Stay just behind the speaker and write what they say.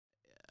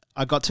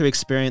I got to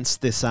experience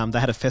this. They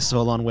had a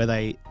festival on where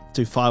they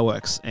do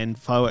fireworks, and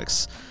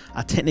fireworks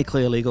are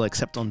technically illegal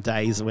except on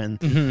days when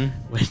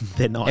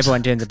they're not.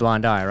 Everyone turns a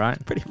blind eye,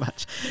 right? Pretty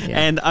much. Yeah.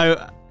 And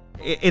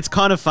it's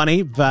kind of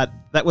funny, but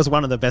that was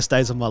one of the best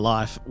days of my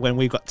life when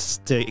we got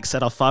to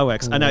set off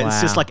fireworks. I know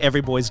it's just like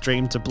every boy's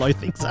dream to blow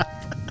things up.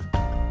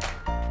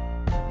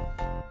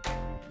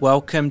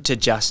 Welcome to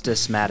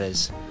Justice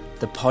Matters,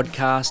 the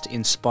podcast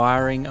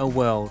inspiring a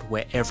world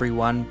where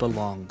everyone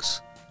belongs.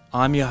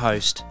 I'm your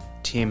host,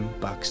 Tim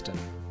Buxton.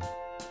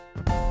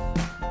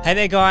 Hey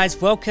there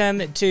guys,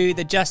 welcome to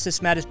the Justice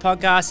Matters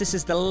podcast. This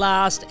is the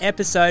last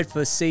episode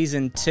for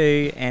season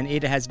 2 and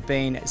it has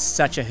been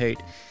such a hoot.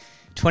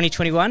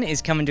 2021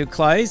 is coming to a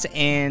close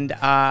and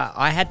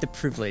I had the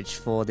privilege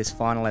for this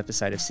final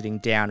episode of sitting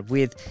down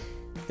with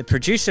the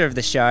producer of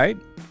the show,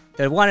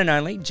 the one and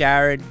only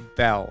Jared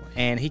Bell,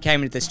 and he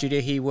came into the studio.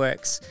 He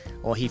is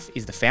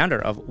the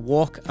founder of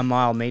Walk a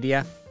Mile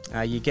Media.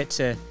 You get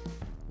to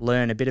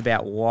learn a bit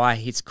about why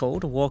it's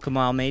called Walk a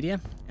Mile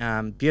Media.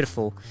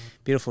 Beautiful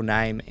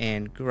name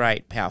and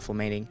great, powerful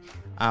meaning.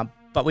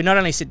 But we not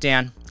only sit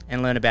down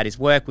and learn about his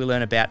work, we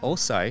learn about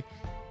also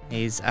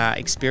his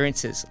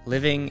experiences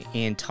living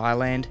in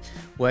Thailand,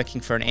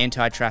 working for an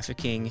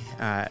anti-trafficking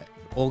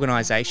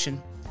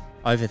organisation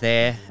over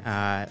there,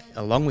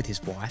 along with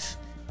his wife,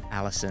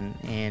 Alison.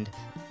 And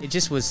it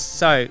just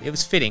was it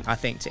was fitting, I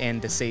think, to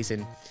end the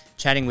season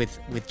chatting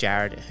with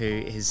Jared,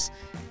 who has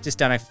just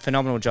done a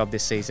phenomenal job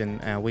this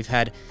season. We've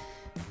had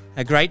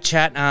a great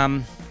chat.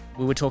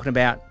 We were talking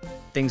about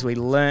things we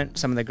learnt,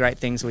 some of the great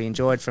things we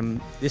enjoyed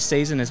from this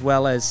season, as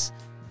well as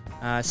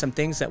some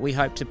things that we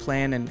hope to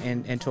plan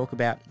and talk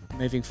about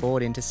moving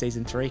forward into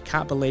season 3.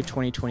 Can't believe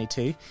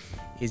 2022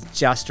 is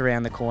just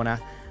around the corner.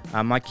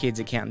 My kids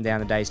are counting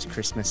down the days to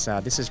Christmas.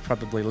 This has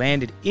probably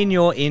landed in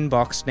your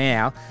inbox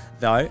now,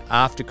 though,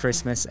 after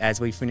Christmas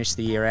as we finish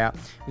the year out.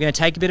 We're going to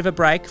take a bit of a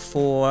break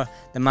for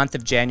the month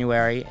of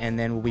January, and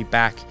then we'll be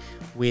back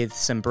with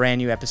some brand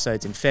new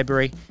episodes in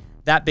February.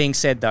 That being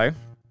said, though,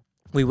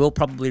 we will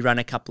probably run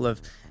a couple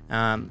of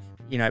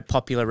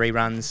popular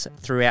reruns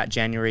throughout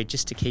January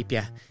just to keep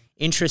you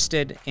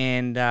interested.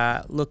 And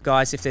look,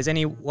 guys, if there's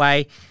any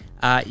way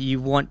you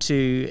want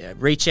to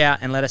reach out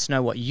and let us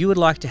know what you would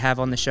like to have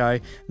on the show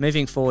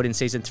moving forward in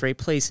season 3,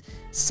 please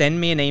send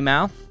me an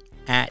email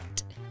at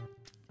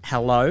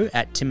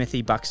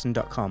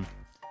hello@timothybuxton.com.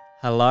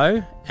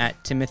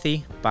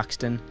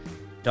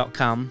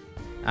 hello@timothybuxton.com.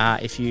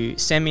 If you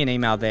send me an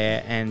email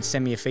there and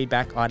send me your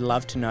feedback, I'd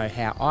love to know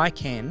how I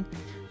can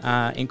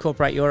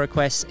incorporate your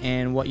requests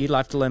and what you'd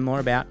like to learn more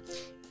about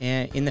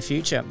in the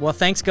future. Well,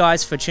 thanks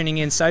guys for tuning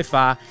in so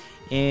far,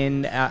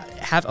 and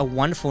have a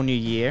wonderful new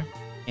year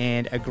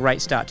and a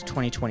great start to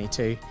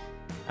 2022.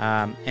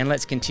 And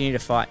let's continue to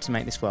fight to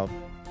make this world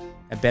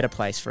a better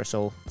place for us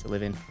all to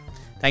live in.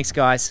 Thanks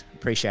guys,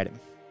 appreciate it.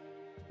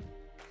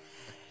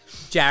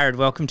 Jared,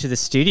 welcome to the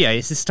studio.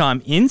 Is this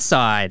time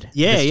inside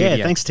the studio?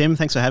 Yeah. Thanks, Tim.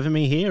 Thanks for having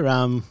me here.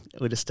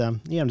 We're just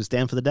I'm just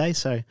down for the day,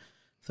 so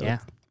I'd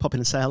pop in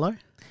and say hello.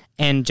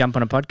 And jump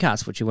on a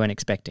podcast, which you weren't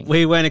expecting.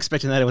 We weren't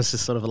expecting that. It was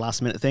just sort of a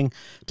last-minute thing,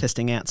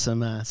 testing out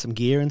some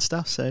gear and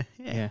stuff. So,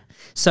 yeah.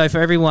 So,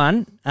 for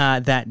everyone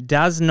that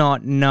does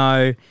not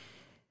know,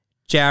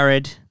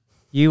 Jared,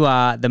 you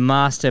are the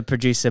master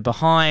producer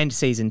behind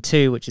Season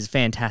 2, which is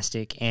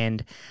fantastic.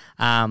 And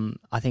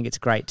I think it's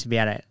great to be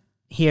able to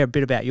hear a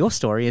bit about your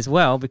story as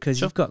well,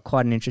 because you've got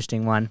quite an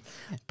interesting one.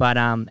 But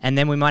and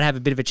then we might have a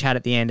bit of a chat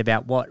at the end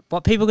about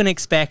what people can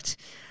expect.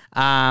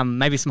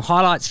 Maybe some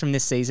highlights from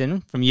this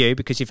season from you,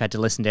 because you've had to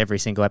listen to every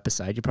single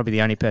episode. You're probably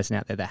the only person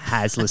out there that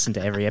has listened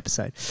to every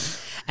episode.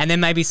 And then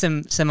maybe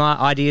some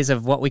ideas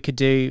of what we could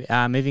do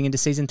moving into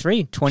season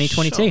 3,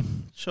 2022.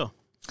 Sure.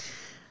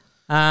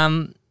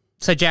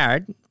 So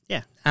Jared,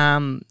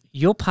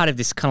 you're part of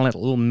this kind of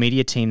little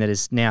media team that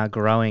is now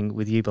growing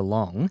with You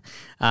Belong,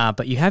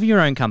 but you have your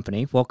own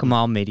company, Walk a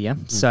Mile Media.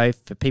 So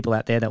for people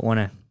out there that want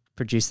to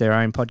produce their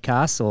own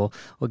podcasts or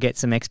get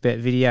some expert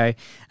video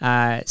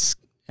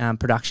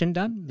production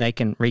done, they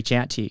can reach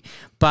out to you.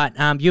 But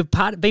you've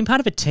been part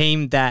of a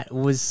team that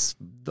was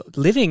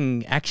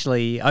living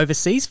actually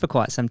overseas for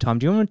quite some time.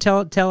 Do you want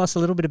to tell us a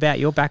little bit about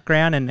your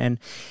background and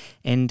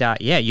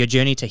your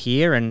journey to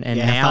here and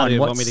now? How far do you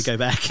want me to go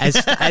back?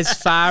 as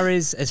far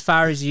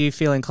as you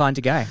feel inclined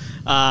to go.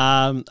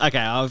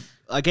 Okay,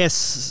 I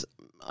guess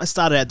I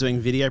started out doing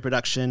video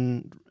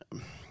production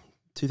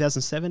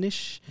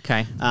 2007-ish.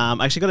 Okay. I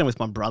actually got in with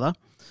my brother.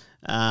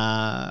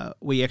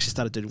 We actually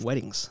started doing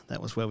weddings.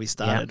 That was where we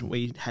started. Yep.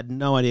 We had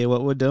no idea what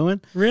we were doing.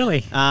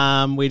 Really?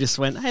 We just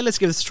went, hey, let's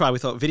give this a try. We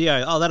thought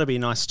video, that'll be a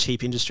nice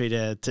cheap industry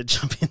to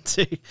jump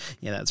into.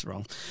 Yeah, that's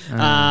wrong.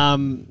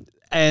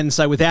 And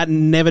so without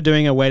never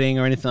doing a wedding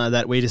or anything like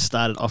that, we just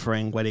started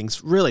offering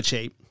weddings really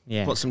cheap.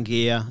 Yeah. Bought some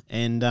gear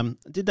and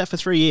did that for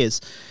 3 years.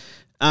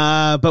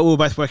 But we were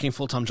both working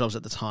full-time jobs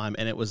at the time,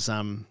 and it was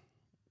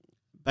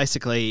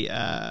basically,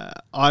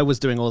 I was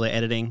doing all the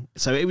editing.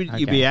 So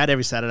you'd be out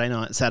every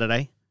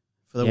Saturday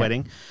for the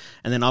wedding,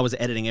 and then I was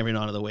editing every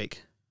night of the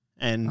week.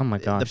 and Oh my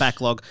gosh. the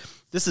backlog.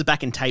 This is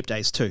back in tape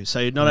days too.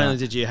 So not only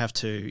did you had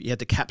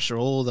to capture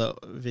all the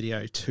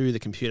video to the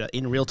computer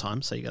in real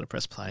time. So you got to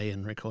press play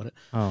and record it.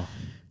 Oh,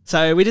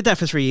 So we did that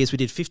for 3 years. We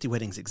did 50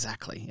 weddings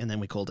exactly, and then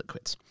we called it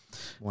quits.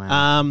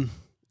 wow.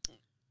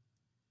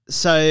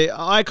 So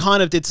I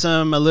kind of did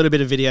a little bit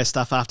of video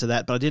stuff after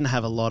that, but I didn't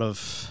have a lot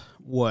of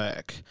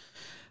work.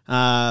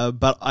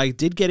 But I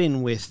did get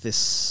in with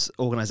this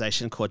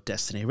organisation called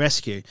Destiny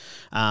Rescue.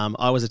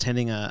 I was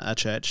attending a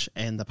church,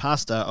 and the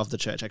pastor of the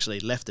church actually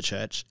left the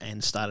church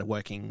and started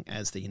working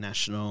as the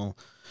national,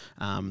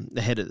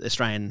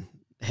 Australian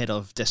head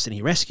of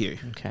Destiny Rescue.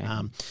 Okay.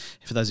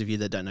 For those of you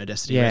that don't know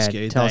Destiny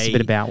Rescue, tell us a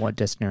bit about what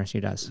Destiny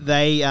Rescue does.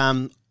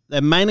 They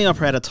mainly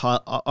operate out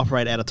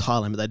of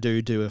Thailand, but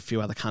they do a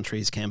few other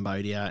countries,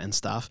 Cambodia and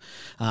stuff.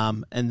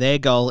 And their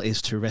goal is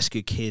to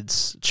rescue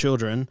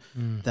children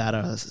that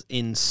are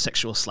in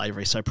sexual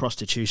slavery, so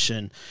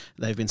prostitution.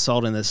 They've been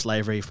sold into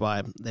slavery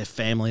by their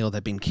family, or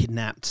they've been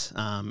kidnapped.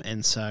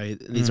 And so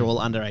these are all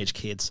underage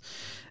kids,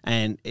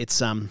 and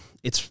it's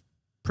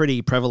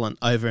pretty prevalent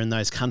over in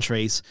those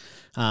countries.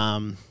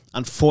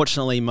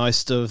 Unfortunately,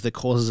 most of the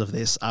causes of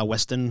this are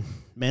Western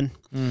men.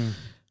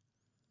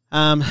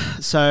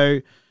 So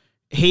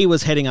he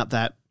was heading up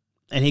that,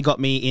 and he got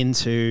me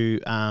into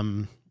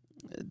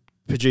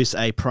produce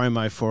a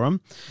promo for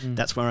him.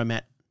 That's where I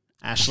met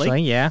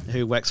Ashley,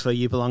 who works for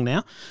You Belong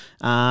Now.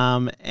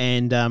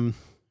 And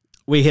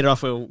we hit it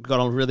off. We got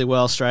on really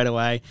well straight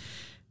away.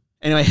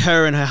 Anyway,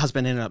 her and her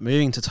husband ended up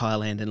moving to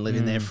Thailand and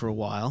living there for a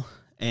while.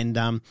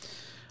 And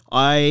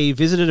I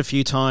visited a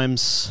few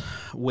times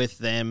with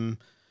them.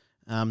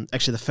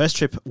 Actually, the first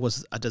trip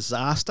was a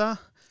disaster.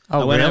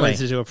 Oh, I went really? over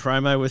to do a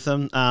promo with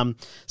them.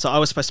 So I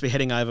was supposed to be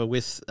heading over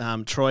with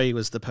Troy,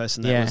 was the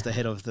person that was the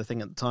head of the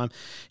thing at the time.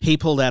 He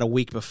pulled out a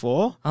week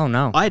before. Oh,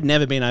 no. I had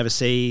never been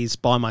overseas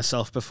by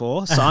myself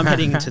before. So I'm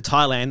heading to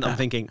Thailand. I'm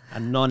thinking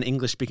a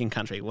non-English speaking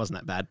country. It wasn't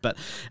that bad. But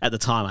at the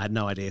time, I had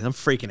no idea. I'm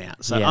freaking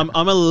out. So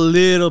I'm a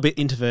little bit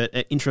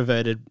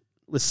introverted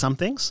with some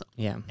things.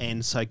 Yeah.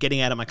 And so getting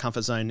out of my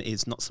comfort zone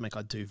is not something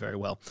I do very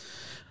well.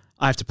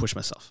 I have to push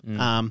myself.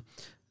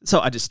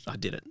 So I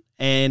did it.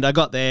 And I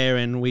got there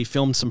and we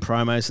filmed some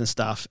promos and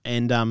stuff.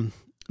 And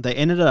they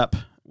ended up,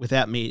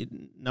 without me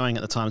knowing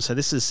at the time, so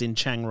this is in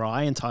Chiang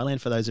Rai in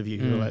Thailand, for those of you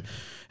who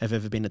have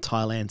ever been to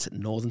Thailand. It's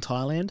northern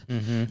Thailand,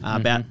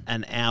 about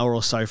an hour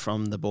or so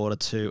from the border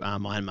to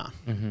Myanmar.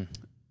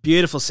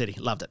 Beautiful city,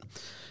 loved it.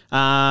 So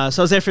I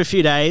was there for a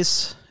few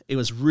days. It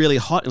was really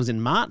hot. It was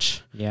in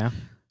March. Yeah.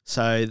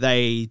 So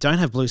they don't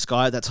have blue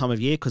sky at that time of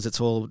year because it's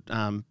all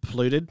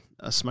polluted,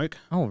 smoke.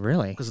 Oh,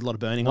 really? Because there's a lot of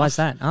burning. Why is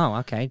that? Oh,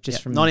 okay.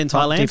 Just from not in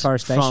Thailand.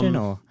 Deforestation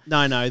or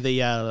no,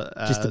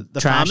 just the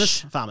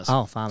trash? farmers.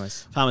 Oh,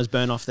 farmers. Farmers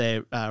burn off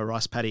their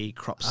rice paddy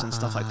crops and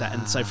stuff like that.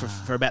 And so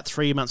for about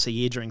 3 months a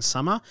year during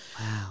summer,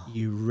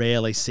 you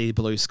rarely see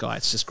blue sky.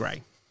 It's just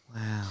grey.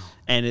 Wow.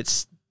 And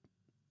it's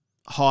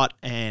hot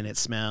and it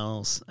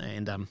smells,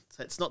 and so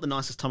it's not the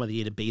nicest time of the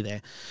year to be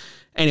there.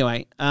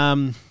 Anyway,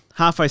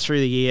 halfway through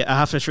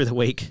the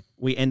week,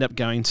 we end up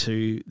going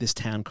to this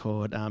town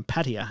called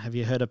Pattaya. Have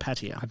you heard of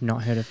Pattaya? I've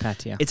not heard of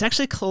Pattaya. It's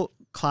actually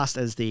classed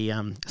as the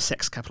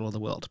sex capital of the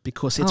world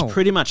because its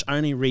pretty much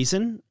only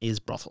reason is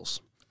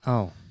brothels.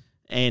 Oh.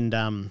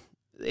 And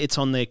it's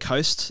on the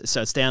coast,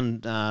 so it's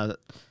down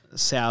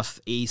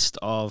southeast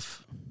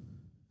of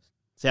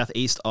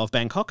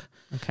Bangkok.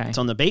 Okay. It's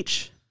on the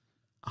beach,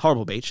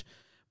 horrible beach,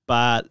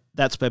 but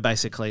that's where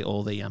basically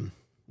all the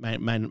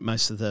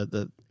most of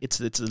the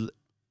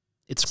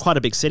it's quite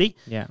a big city.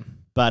 Yeah.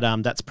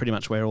 But that's pretty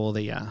much where all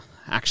the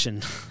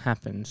action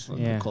happens.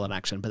 We'll call it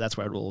action, but that's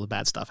where all the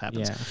bad stuff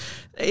happens. Yeah.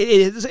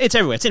 It's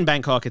everywhere. It's in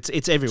Bangkok.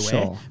 It's everywhere.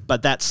 Sure.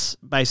 But that's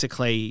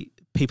basically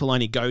people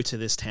only go to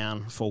this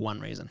town for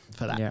one reason,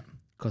 for that. Yeah.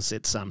 Because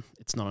it's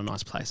not a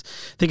nice place.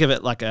 Think of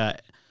it like a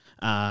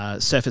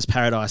surfer's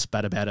paradise,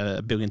 but about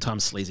a billion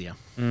times sleazier.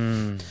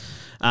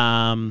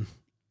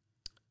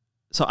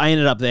 So I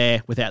ended up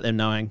there without them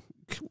knowing.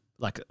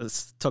 Like,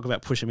 let's talk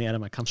about pushing me out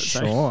of my comfort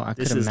zone. Sure, I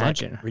could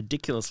imagine. Like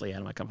ridiculously out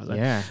of my comfort zone.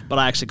 Yeah. But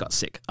I actually got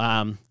sick.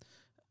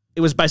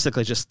 It was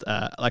basically just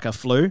like a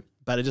flu,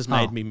 but it just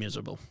made me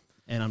miserable.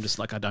 And I'm just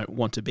like, I don't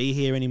want to be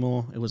here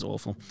anymore. It was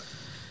awful.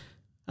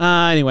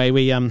 Anyway,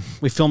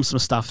 we filmed some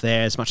stuff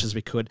there as much as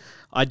we could.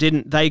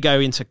 They go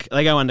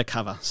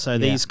undercover. So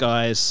these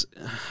guys,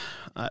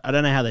 I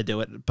don't know how they do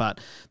it, but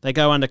they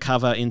go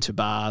undercover into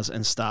bars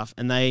and stuff,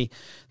 and they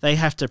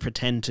have to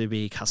pretend to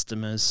be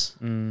customers.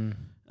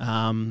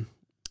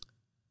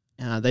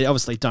 They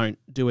obviously don't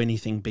do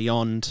anything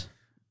beyond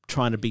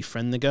trying to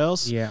befriend the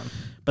girls. Yeah,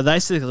 but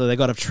basically they've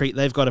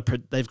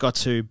got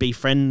to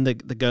befriend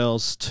the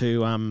girls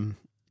to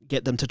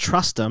get them to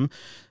trust them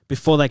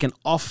before they can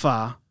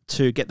offer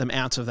to get them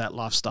out of that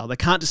lifestyle. They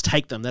can't just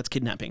take them. That's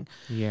kidnapping.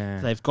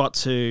 Yeah, they've got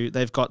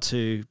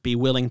to be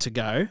willing to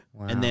go,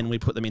 and then we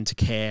put them into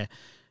care.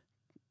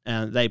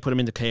 They put them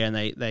into care and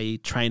they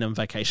train them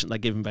vacation. They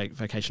give them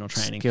vocational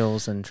training,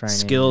 skills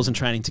and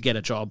training to get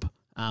a job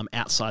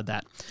outside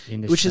that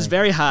industry, which is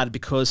very hard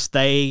because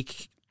a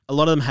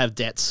lot of them have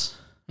debts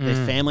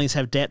Their families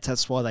have debts.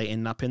 That's why they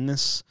end up in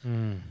this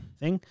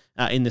thing,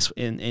 in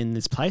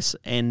this place.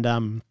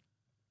 And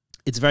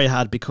it's very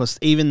hard because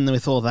even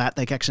with all that,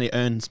 they actually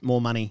earn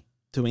more money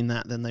doing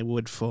that than they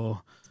would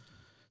for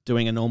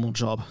doing a normal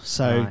job.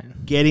 So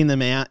getting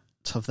them out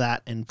of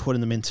that and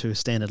putting them into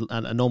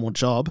a normal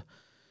job,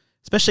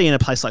 especially in a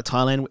place like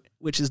Thailand,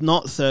 which is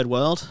not third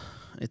world,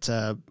 it's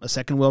a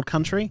second world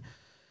country.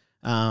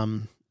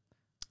 They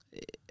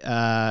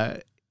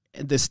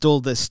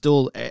still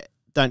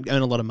don't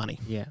earn a lot of money.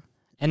 Yeah.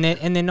 And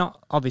they're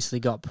not obviously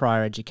got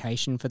prior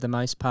education for the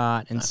most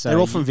part, and so they're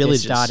all from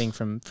villages, starting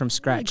from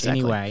scratch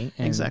anyway.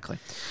 Exactly.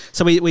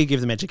 So we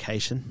give them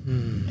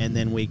education, and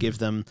then we give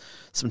them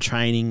some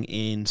training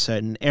in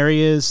certain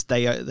areas.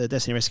 The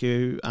Destiny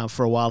Rescue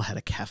for a while had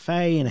a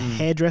cafe and a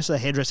hairdresser.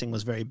 Hairdressing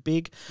was very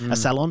big, a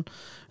salon.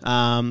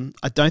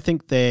 I don't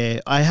think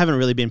I haven't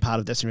really been part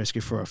of Destiny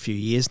Rescue for a few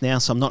years now,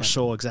 so I'm not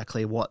sure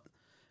exactly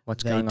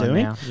what's going on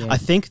now. Yeah. I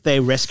think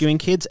they're rescuing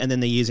kids and then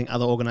they're using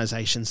other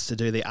organisations to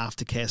do the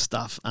aftercare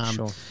stuff.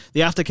 The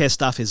aftercare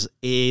stuff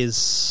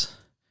is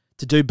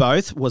to do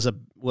both was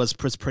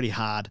pretty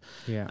hard.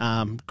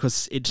 Yeah.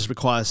 Because it just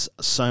requires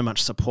so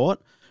much support,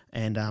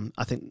 and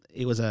I think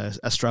it was a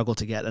struggle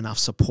to get enough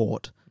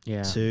support.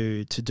 Yeah.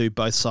 To do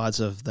both sides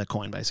of the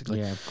coin,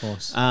 basically. Yeah, of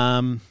course.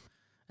 And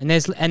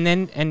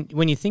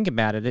when you think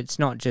about it, it's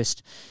not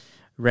just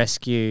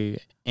rescue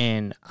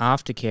and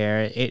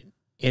aftercare.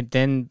 It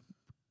then,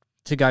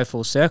 to go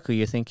full circle,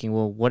 you're thinking,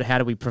 well, how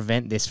do we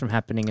prevent this from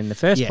happening in the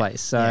first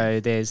place? So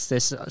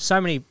there's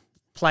so many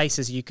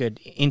places you could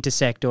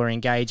intersect or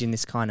engage in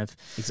this kind of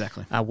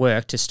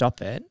work to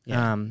stop it.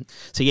 Yeah.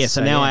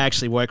 So now I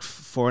actually work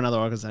for another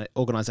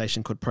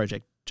organisation called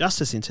Project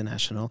Justice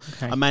International.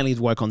 Okay. I mainly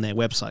work on their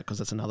website because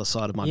that's another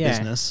side of my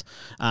business.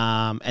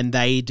 And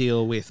they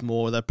deal with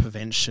more of the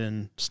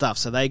prevention stuff.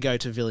 So they go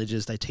to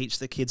villages, they teach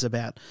the kids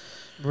about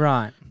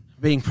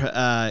being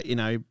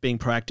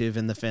proactive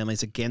and the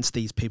families against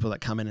these people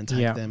that come in and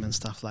take them and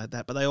stuff like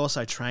that. But they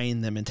also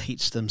train them and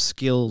teach them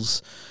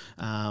skills.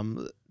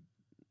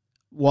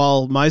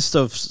 While most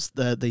of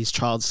these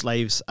child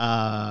slaves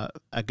are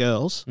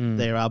girls,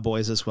 there are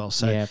boys as well.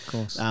 So of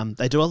course.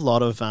 They do a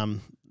lot of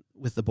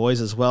with the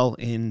boys as well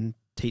in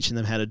teaching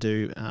them how to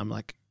do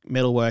like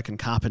metalwork and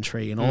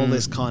carpentry and all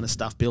this kind of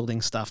stuff,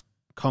 building stuff,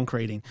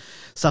 concreting,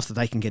 stuff that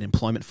they can get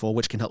employment for,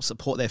 which can help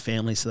support their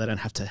families so they don't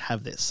have to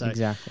have this. So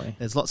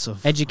there's lots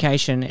of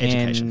education.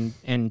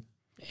 And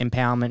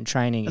empowerment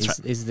training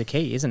is the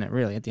key, isn't it,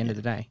 really, at the end of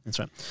the day? That's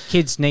right.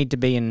 Kids need to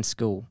be in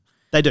school.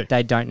 They do.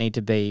 They don't need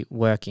to be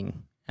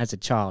working as a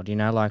child,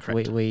 like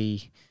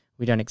we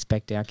don't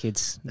expect our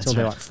kids until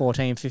they're like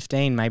 14,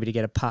 15 maybe to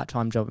get a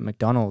part-time job at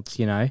McDonald's,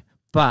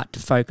 but to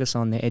focus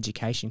on their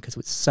education because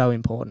it's so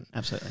important.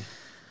 Absolutely.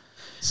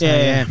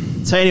 So,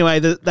 So anyway,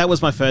 that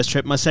was my first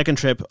trip. My second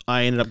trip,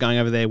 I ended up going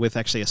over there with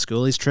actually a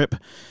schoolies trip.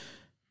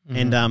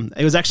 And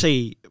it was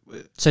actually...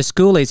 So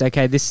schoolies,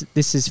 okay,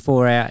 this is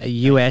for our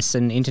US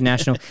and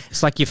international.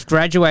 It's like you've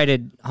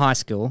graduated high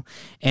school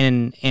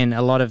and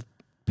a lot of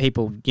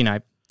people,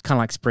 kind of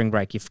like spring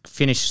break. You've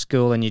finished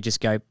school and you just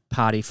go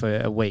party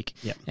for a week.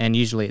 Yep. And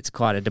usually it's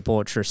quite a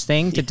debaucherous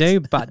thing to do,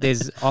 but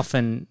there's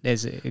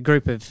a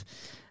group of...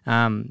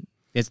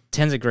 there's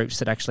tons of groups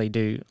that actually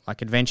do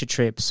like adventure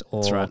trips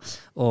or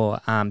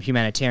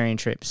humanitarian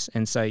trips,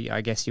 and so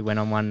I guess you went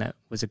on one that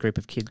was a group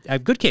of kids,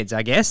 good kids,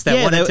 I guess,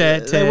 that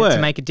wanted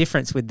to make a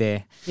difference with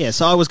their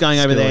so I was going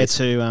over there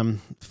to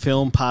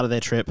film part of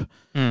their trip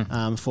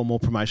for more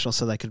promotional,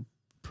 so they could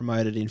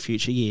promote it in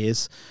future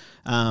years.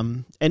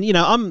 And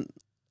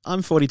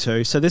I'm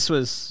 42, so this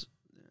was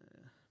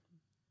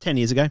 10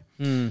 years ago.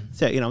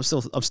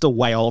 So, I'm still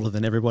way older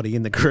than everybody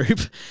in the group,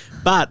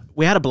 but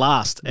we had a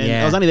blast. And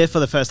I was only there for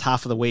the first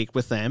half of the week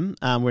with them.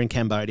 We're in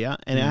Cambodia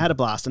and I had a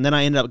blast. And then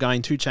I ended up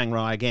going to Chiang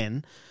Rai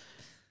again.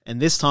 And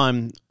this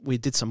time we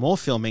did some more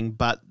filming,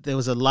 but there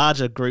was a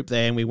larger group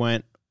there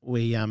and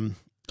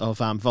of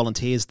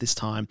volunteers this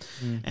time.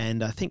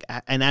 And I think,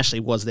 and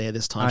Ashley was there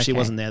this time. Okay. She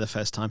wasn't there the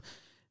first time.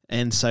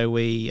 And so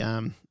we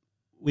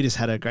just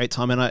had a great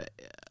time. And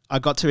I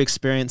got to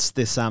experience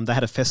this. They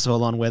had a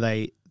festival on where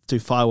they do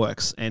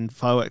fireworks, and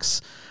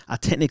fireworks are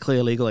technically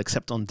illegal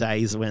except on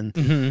days when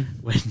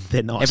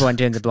they're not. Everyone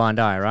turns a blind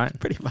eye, right?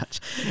 Pretty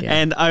much. Yeah.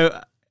 And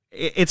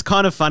it's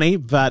kind of funny,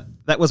 but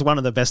that was one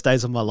of the best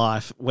days of my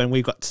life when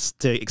we got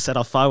to set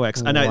off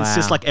fireworks. I know it's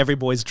just like every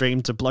boy's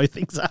dream to blow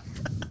things up.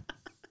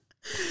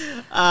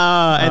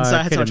 And so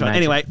I had so much fun.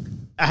 Anyway,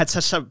 I had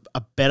such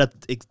a better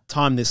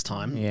time this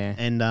time. Yeah.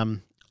 And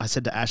I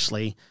said to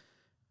Ashley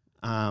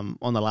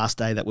on the last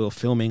day that we were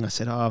filming, I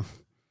said,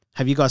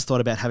 have you guys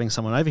thought about having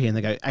someone over here? And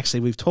they go, actually,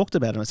 we've talked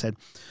about it. And I said,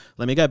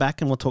 let me go back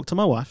and we'll talk to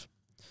my wife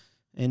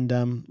and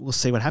we'll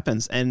see what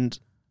happens. And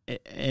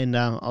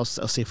I'll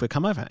see if we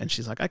come over. And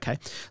she's like, okay.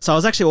 So I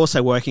was actually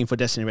also working for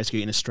Destiny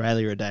Rescue in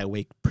Australia a day a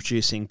week,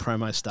 producing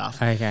promo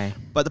stuff. Okay.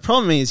 But the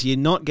problem is you're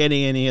not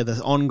getting any of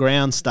the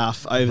on-ground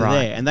stuff over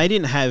there. And they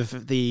didn't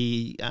have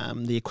the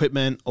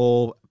equipment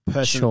or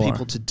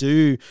people to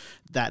do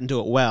that and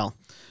do it well.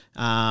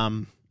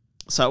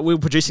 so we were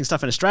producing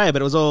stuff in Australia,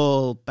 but it was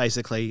all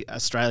basically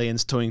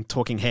Australians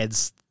talking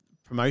heads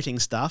promoting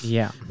stuff.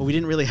 Yeah. But we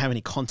didn't really have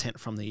any content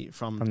from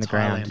Thailand,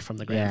 ground. from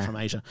the ground, from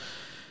Asia.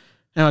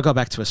 And I got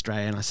back to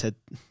Australia and I said,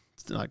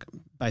 like,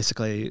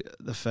 basically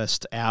the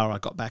first hour I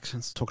got back, I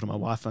was talking to my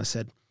wife and I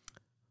said,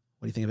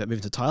 what do you think about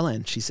moving to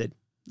Thailand? She said,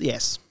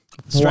 yes,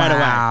 straight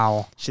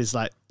away. She's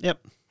like, yep.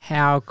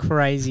 How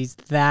crazy is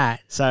that?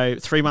 So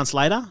 3 months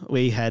later,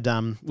 we had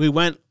we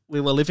were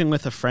living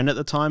with a friend at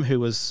the time who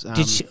was.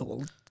 Did she?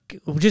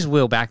 We'll just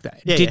wheel back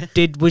that.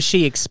 Yeah, Was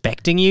she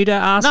expecting you to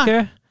ask No.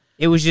 her?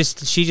 It was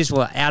just she just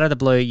out of the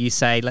blue. You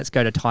say, "Let's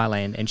go to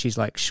Thailand," and she's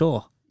like,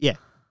 "Sure." Yeah.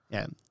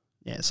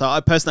 So I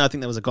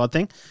think that was a God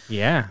thing.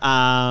 Yeah.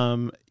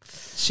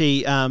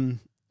 She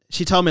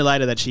told me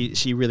later that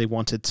she really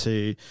wanted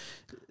to.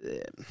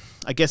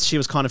 I guess she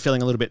was kind of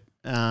feeling a little bit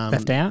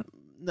Left out.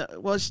 No,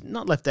 well, she's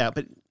not left out,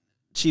 but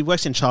she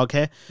works in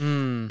childcare,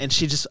 and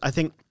I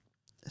think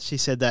she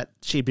said that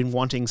she'd been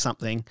wanting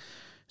something.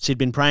 She'd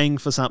been praying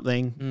for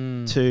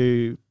something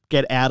to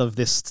get out of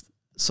this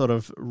sort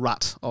of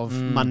rut of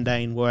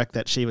mundane work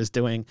that she was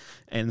doing,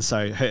 and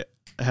so her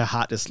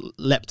heart just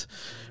leapt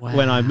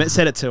when I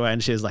said it to her,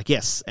 and she was like,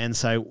 yes. And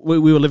so we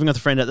were living with a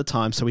friend at the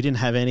time, so we didn't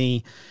have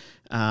any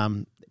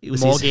it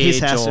was mortgage his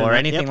house or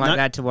anything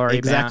that to worry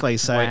exactly.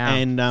 about. So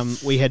and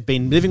we had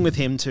been living with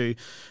him to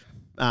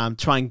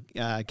try and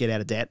get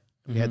out of debt.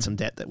 We had some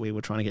debt that we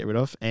were trying to get rid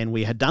of, and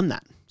we had done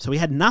that. So we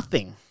had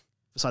nothing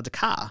besides a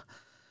car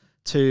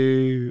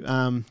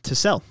to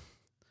sell.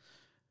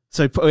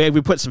 So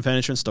we put some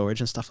furniture in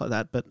storage and stuff like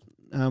that, but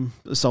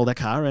sold our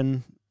car,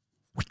 and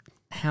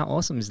how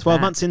awesome is 12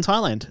 that? months in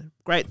Thailand.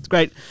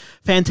 Great,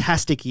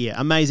 fantastic year,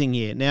 amazing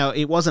year. Now,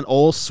 it wasn't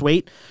all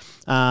sweet.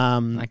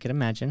 I could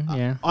imagine,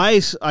 yeah.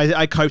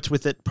 I coped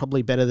with it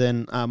probably better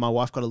than my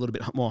wife. Got a little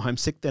bit more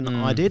homesick than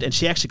I did, and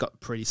she actually got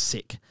pretty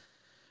sick.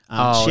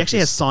 She actually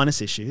has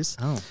sinus issues,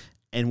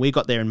 and we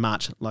got there in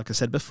March, like I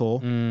said before.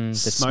 The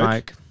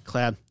smoke,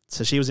 cloud.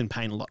 So she was in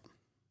pain a lot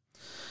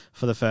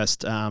for the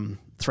first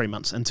 3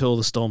 months until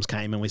the storms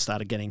came and we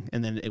started getting,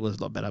 and then it was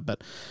a lot better.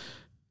 But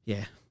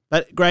yeah,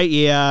 but great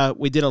year.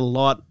 We did a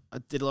lot. I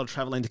did a lot of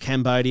traveling to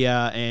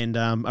Cambodia and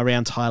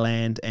around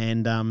Thailand,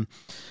 and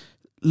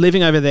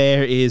living over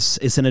there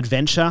is an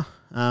adventure.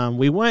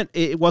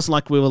 It wasn't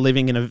like we were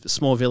living in a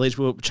small village.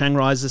 Chiang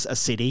Rai is a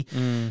city.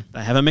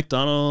 They have a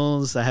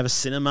McDonald's, they have a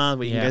cinema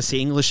where you can go see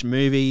English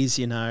movies,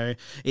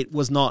 It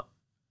was not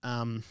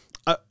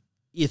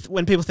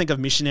when people think of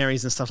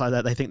missionaries and stuff like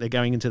that, they think they're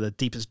going into the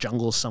deepest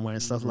jungles somewhere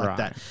and stuff like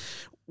that.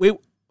 We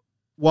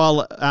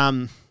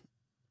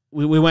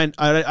weren't.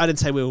 I didn't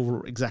say we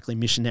were exactly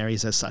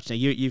missionaries as such. Now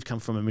you've come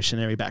from a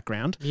missionary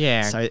background,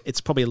 so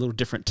it's probably a little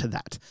different to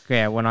that.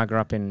 Yeah, when I grew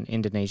up in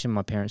Indonesia,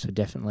 my parents were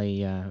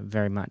definitely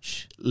very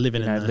much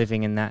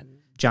living in that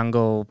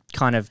jungle,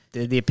 kind of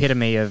the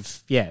epitome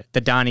of the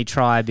Dani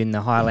tribe in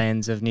the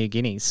highlands of New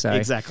Guinea. So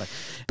exactly,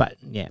 but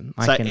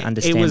I can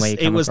understand where you're coming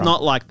from. It was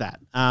not like that.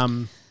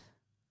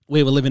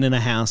 We were living in a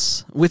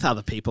house with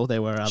other people.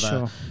 There were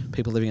other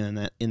people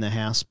living in the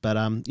house, but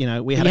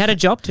we had a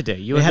job to do.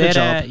 You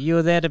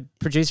were there to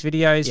produce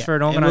videos for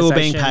an organisation. And we were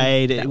being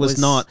paid. It was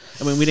not.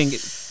 I mean, we didn't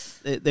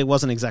get. There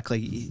wasn't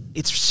exactly.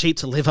 It's cheap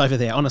to live over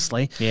there,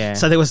 honestly. Yeah.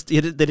 So there was.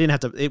 They didn't have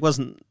to. It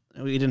wasn't.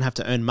 We didn't have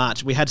to earn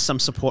much. We had some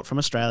support from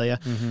Australia.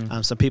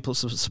 Some people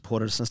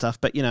supported us and stuff.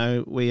 But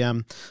we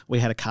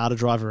had a car to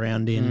drive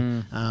around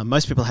in.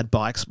 Most people had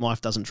bikes. My wife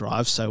doesn't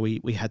drive, so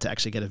we had to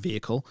actually get a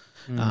vehicle.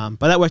 But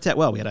that worked out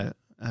well. We had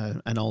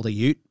an older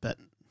ute, but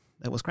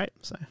that was great.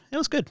 So it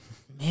was good.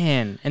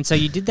 Man, and so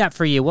you did that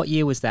for a year. What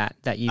year was that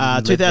you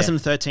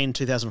 2013,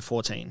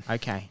 2014.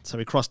 Okay. So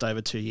we crossed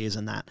over 2 years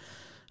in that.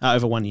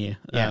 Over 1 year.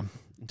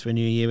 Into a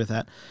new year with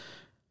that.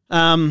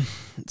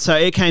 So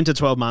it came to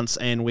 12 months,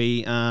 and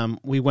we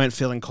weren't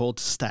feeling called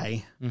to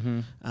stay.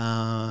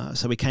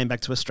 So we came back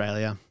to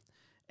Australia,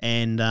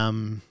 and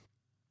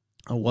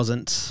I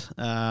wasn't.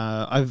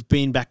 I've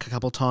been back a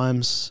couple of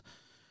times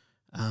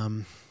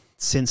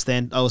since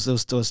then. There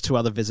was 2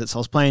 other visits. I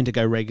was planning to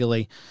go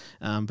regularly,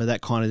 but that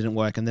kind of didn't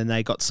work. And then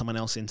they got someone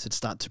else in to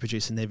start to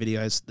produce in their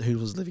videos who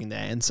was living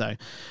there, and so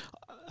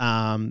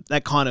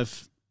that kind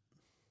of.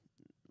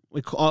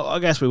 I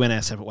guess we went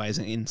our separate ways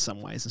in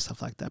some ways and stuff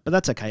like that, but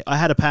that's okay. I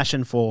had a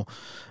passion for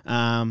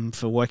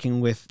working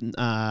with.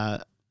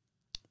 I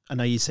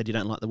know you said you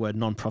don't like the word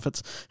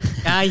non-profits.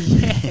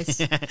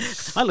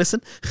 Yes, I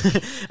listen.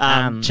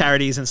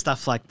 Charities and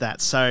stuff like that.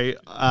 So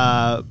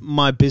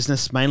my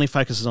business mainly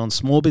focuses on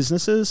small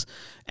businesses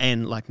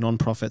and like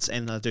non-profits,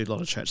 and I do a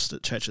lot of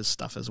churches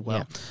stuff as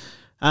well.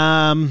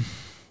 Yeah.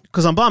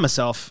 Because I'm by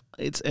myself,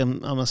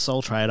 I'm a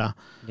sole trader.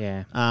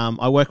 Yeah.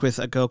 I work with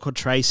a girl called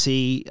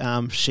Tracy.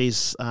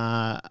 She's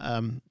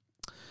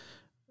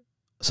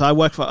so I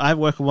work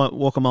with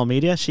Walker Mile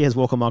Media. She has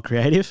Walker Mile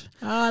Creative.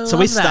 Oh, I love so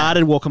we that.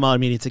 started Walker Mile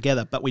Media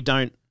together, but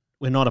we're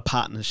not a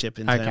partnership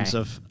in terms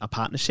of a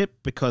partnership,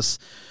 because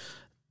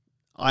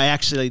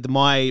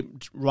my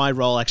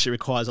role actually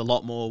requires a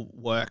lot more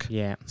work.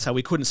 Yeah. So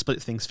we couldn't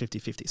split things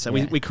 50-50. So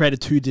we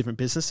created 2 different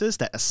businesses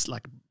that are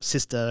like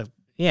sister.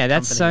 Yeah,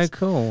 that's companies. so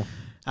cool.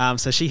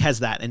 So she has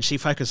that, and she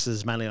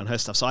focuses mainly on her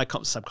stuff. So I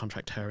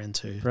subcontract her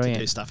to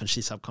do stuff, and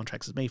she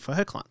subcontracts me for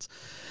her clients.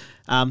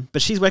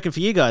 But she's working for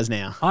you guys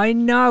now. I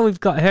know. We've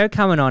got her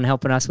coming on,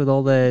 helping us with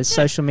all the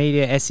social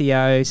media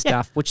SEO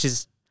stuff, which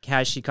is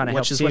how she kind of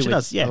helps you with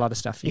a lot of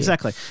stuff.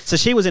 Exactly. So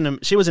she was in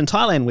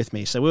Thailand with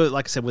me. So we were,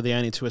 like I said, we're the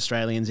only 2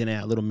 Australians in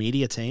our little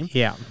media team.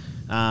 Yeah.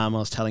 I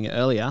was telling you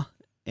earlier,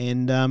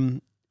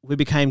 and we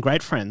became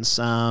great friends.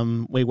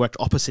 We worked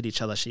opposite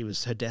each other.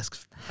 Her desk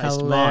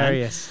faced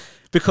mine.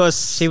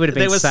 Because she would have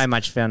been so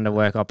much fun to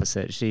work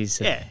opposite. She's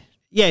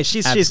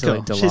she's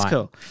cool. Delight. She's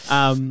cool.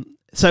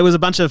 So it was a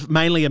bunch of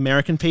mainly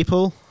American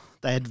people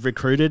they had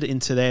recruited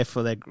into there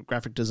for their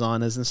graphic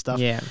designers and stuff.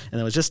 Yeah,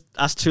 and it was just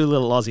us 2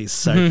 little Aussies.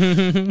 So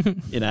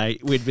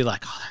we'd be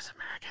like, oh, those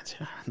Americans.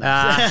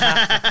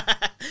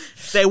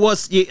 There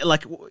was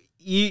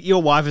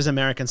your wife is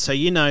American, so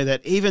you know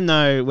that even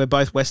though we're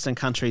both Western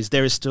countries,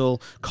 there is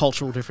still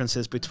cultural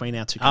differences between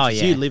our 2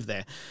 countries. You live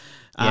there.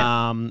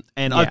 And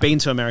I've been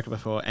to America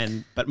before,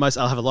 but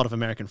I'll have a lot of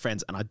American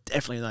friends, and I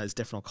definitely know there's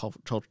definite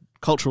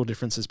cultural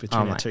differences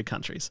between our 2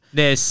 countries.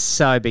 There's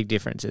so big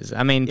differences.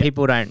 I mean,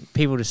 people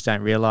just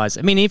don't realize.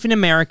 I mean, even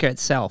America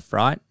itself,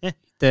 right? Yeah.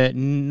 The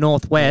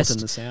Northwest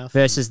the South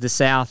versus the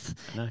South,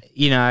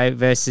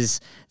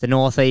 versus the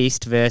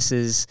Northeast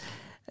versus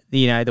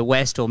the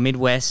West or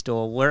Midwest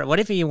or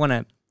whatever you want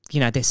to.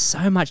 There's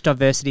so much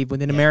diversity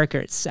within America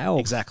itself.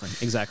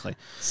 Exactly.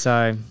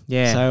 So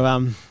yeah.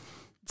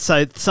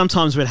 So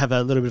sometimes we'd have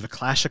a little bit of a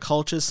clash of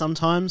cultures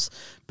sometimes,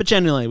 but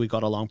generally we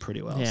got along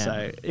pretty well. Yeah.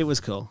 So it was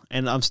cool.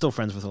 And I'm still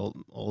friends with all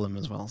of them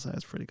as well, so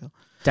it's pretty cool.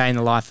 Day in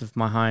the life of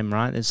my home,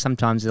 right? There's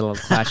sometimes a little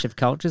clash of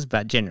cultures,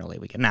 but generally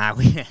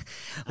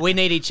we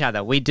need each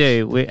other. We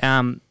do.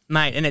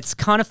 Mate, and it's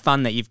kind of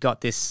fun that you've got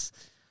this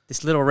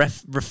little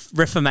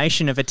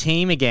reformation of a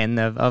team again,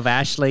 of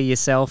Ashley,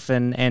 yourself,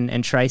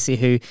 and Tracy,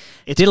 who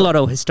did a lot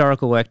of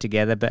historical work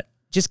together, but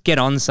just get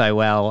on so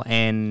well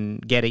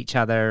and get each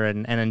other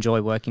and enjoy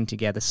working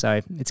together.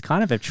 So it's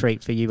kind of a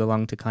treat for you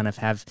along to kind of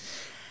have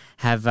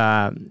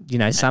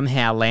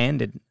somehow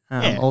landed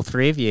all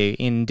 3 of you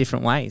in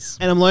different ways.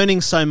 And I'm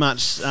learning so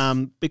much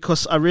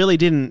because I really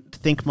didn't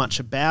think much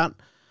about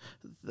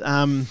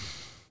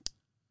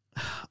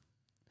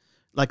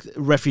like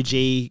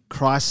refugee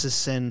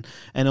crisis and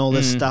all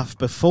this stuff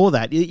before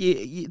that.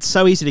 It's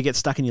so easy to get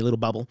stuck in your little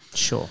bubble.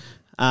 Sure.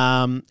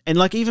 And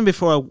like even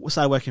before I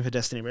started working for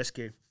Destiny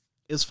Rescue,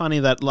 it was funny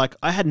that like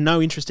I had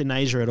no interest in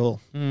Asia at all.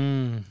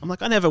 I'm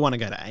like, I never want to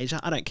go to Asia.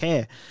 I don't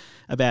care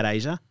about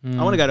Asia.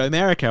 I want to go to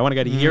America. I want to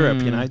go to Europe.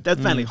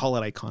 That's mainly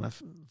holiday kind of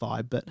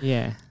vibe. But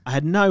I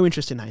had no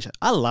interest in Asia.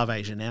 I love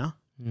Asia now.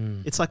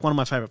 It's like one of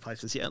my favorite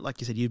places. Yeah, like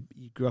you said, you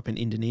grew up in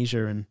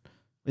Indonesia and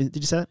did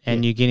you say that?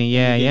 And New Guinea,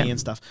 New Guinea and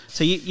stuff.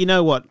 So you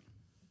know what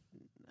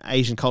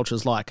Asian culture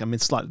is like. I mean,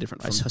 it's slightly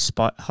different from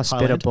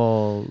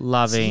hospitable,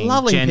 loving,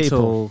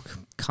 gentle,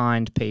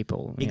 kind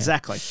people. Yeah.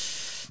 Exactly.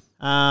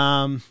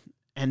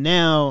 And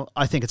now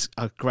I think it's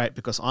great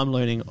because I'm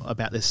learning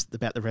about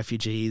the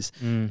refugees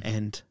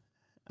and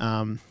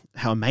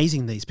how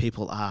amazing these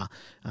people are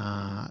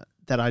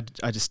that I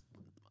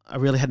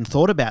really hadn't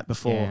thought about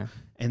before. Yeah.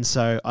 And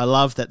so I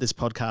love that this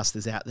podcast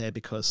is out there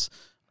because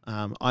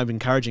I'm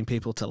encouraging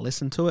people to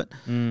listen to it.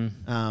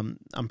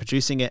 I'm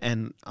producing it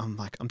and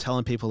I'm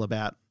telling people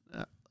about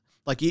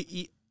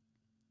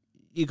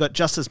you got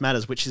Justice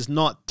Matters, which is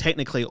not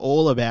technically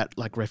all about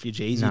like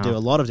refugees. No. You do a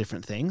lot of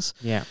different things.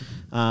 Yeah.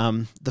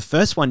 The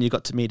first one you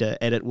got me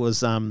to edit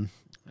was I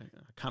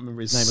can't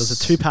remember his name. It was a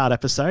 2-part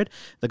episode.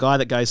 The guy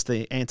that goes to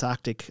the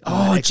Antarctic.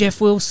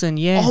 Jeff Wilson.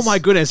 Yes. Oh my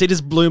goodness, he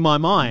just blew my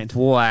mind.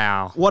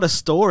 Wow. What a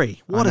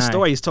story! What a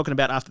story. He's talking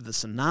about after the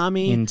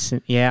tsunami.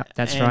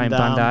 That's right. In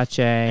Bandache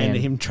and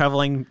him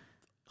traveling.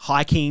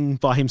 Hiking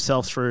by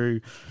himself through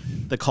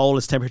the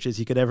coldest temperatures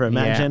you could ever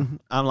imagine.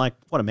 Yeah. I'm like,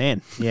 what a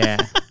man. Yeah.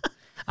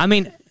 I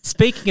mean,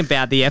 speaking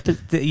about the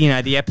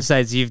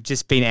episodes you've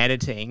just been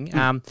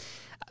editing,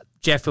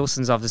 Jeff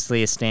Wilson's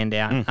obviously a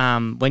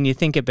standout. When you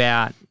think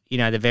about,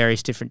 the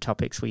various different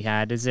topics we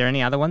had, is there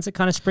any other ones that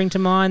kind of spring to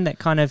mind that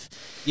kind of...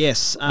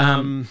 Yes.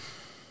 I'm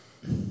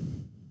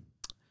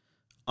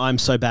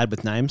so bad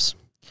with names.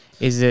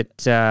 Is it...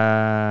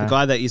 the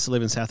guy that used to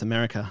live in South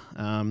America.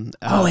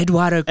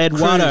 Eduardo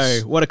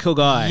Cruz. What a cool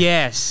guy.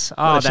 Yes.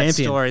 Oh, that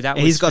champion. Story. That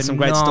was He's got some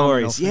great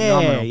stories.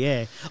 Phenomenal.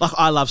 Yeah. Like,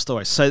 I love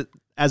stories. So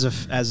as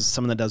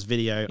someone that does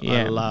video,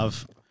 I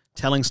love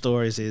telling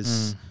stories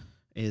is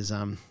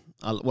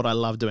what I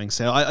love doing.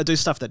 So I do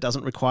stuff that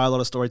doesn't require a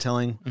lot of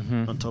storytelling.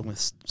 I'm talking with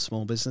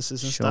small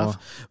businesses and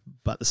stuff.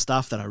 But the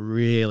stuff that I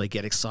really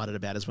get excited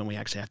about is when we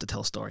actually have to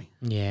tell a story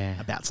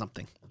about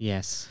something.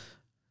 Yes.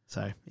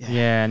 So,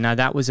 yeah, no,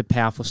 that was a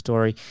powerful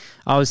story.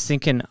 I was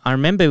thinking, I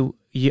remember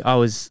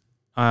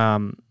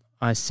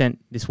I sent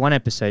this one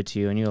episode to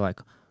you and you were like,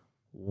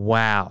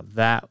 wow,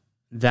 that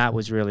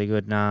was really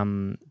good.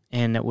 And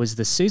it was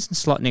the Susan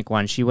Slotnick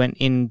one. She went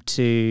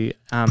into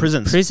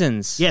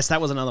prisons. Yes, that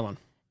was another one.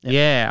 Yep.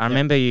 Yeah, I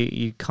remember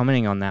you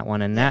commenting on that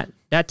one. And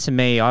that to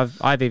me,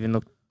 I've even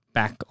looked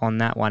back on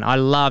that one. I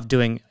love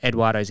doing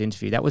Eduardo's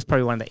interview. That was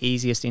probably one of the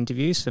easiest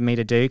interviews for me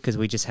to do because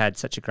we just had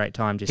such a great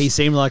time. He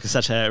seemed like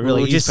such a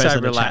really easy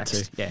person to chat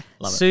to. Yeah,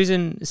 love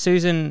it.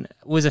 Susan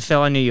was a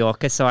fellow New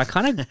Yorker, so I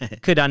kind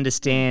of could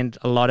understand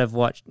a lot of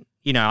what,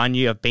 I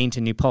knew. I've been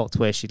to New Paltz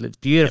where she lives,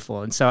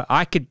 beautiful. And so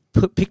I could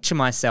picture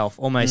myself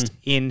almost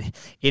in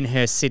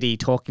her city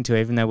talking to her,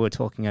 even though we were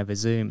talking over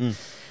Zoom.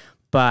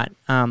 But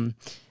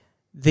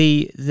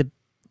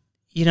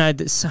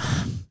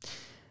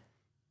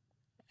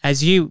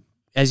as you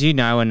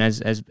know, and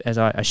as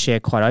I share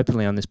quite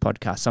openly on this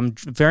podcast, I'm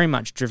very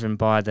much driven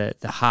by the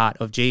heart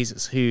of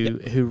Jesus, who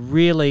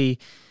really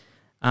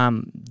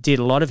did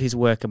a lot of his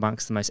work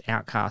amongst the most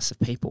outcasts of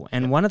people.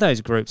 And one of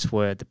those groups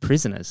were the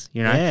prisoners,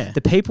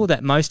 the people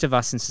that most of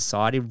us in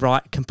society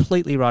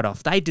completely write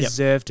off. They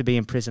deserve to be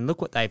in prison.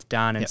 Look what they've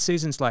done. And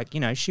Susan's like,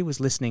 she was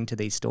listening to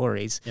these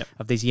stories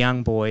of these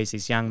young boys,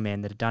 these young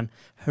men that had done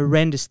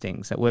horrendous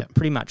things that were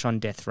pretty much on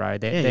death row.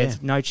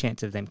 There's no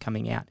chance of them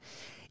coming out.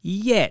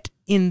 Yet,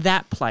 in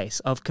that place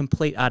of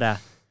complete, utter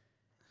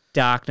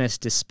darkness,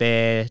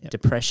 despair,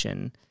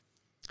 depression,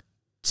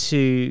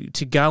 to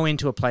go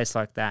into a place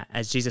like that,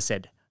 as Jesus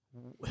said,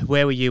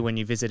 where were you when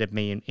you visited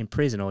me in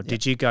prison? Or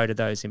did you go to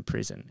those in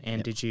prison?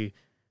 And did you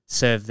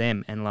serve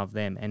them and love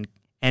them?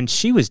 And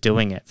she was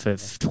doing it for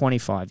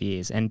 25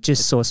 years and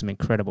just saw some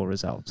incredible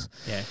results.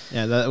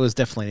 Yeah, that was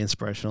definitely an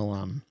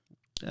inspirational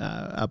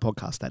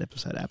podcast, that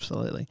episode,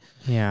 absolutely.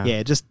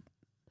 Yeah, just...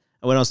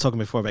 When I was talking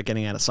before about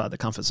getting outside the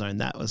comfort zone,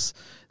 that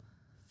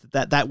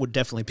would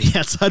definitely be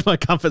outside my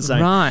comfort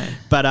zone. Right.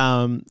 But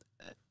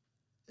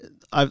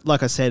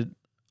like I said,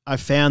 I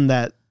found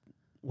that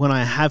when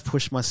I have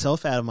pushed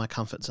myself out of my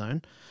comfort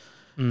zone,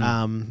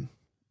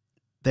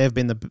 they've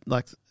been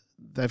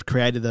they've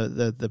created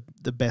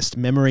the best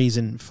memories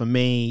for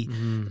me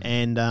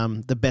and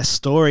the best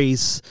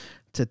stories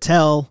to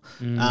tell.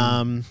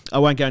 I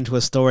won't go into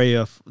a story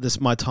of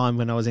my time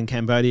when I was in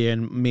Cambodia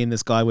and me and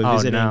this guy were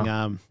visiting.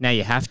 No. Now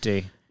you have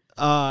to.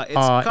 It's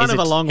kind of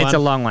a long one. It's a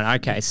long one.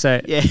 Okay,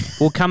 so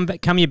we'll come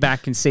you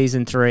back in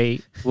season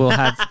 3. We'll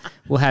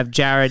have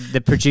Jared, the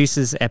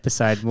producers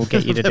episode. And we'll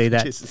get you to do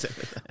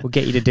that. We'll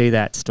get you to do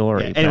that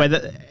story. Yeah.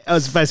 Anyway, I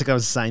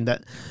was saying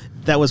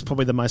that was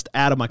probably the most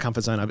out of my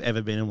comfort zone I've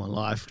ever been in my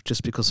life,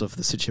 just because of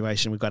the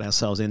situation we got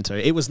ourselves into.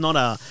 It was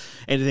not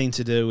anything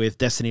to do with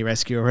Destiny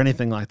Rescue or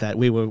anything like that.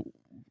 We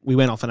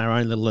went off on our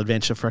own little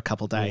adventure for a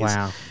couple of days.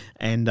 Wow.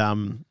 And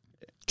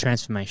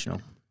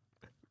transformational.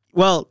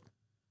 Well,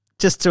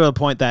 just to a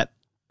point that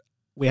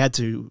we had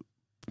to.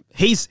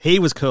 He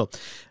was cool.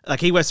 Like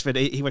he worked for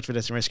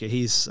Destiny Rescue.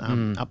 He's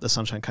up the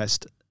Sunshine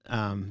Coast.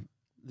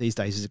 These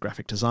days, he's a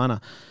graphic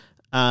designer.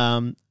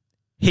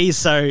 He's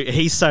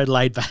so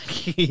laid back.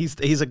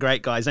 He's a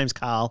great guy. His name's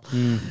Carl.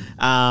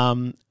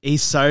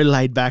 He's so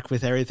laid back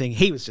with everything.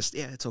 He was just,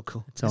 it's all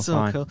cool. It's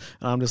all cool.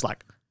 And I'm just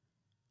like,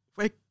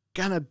 we're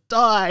gonna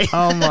die.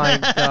 Oh my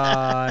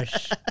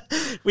gosh.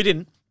 We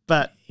didn't,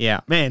 but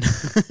man,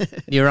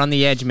 you're on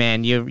the edge,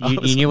 man. You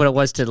knew what it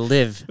was to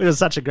live. It was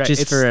such a great,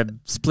 just for a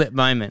split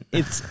moment.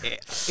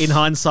 It's in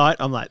hindsight,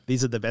 I'm like,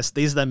 these are the best.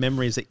 These are the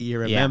memories that you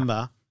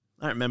remember.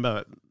 I don't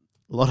remember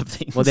a lot of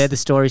things. Well, they're the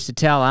stories to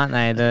tell, aren't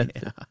they?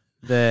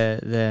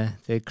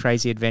 The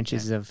crazy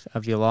adventures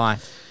of your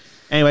life.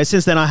 Anyway,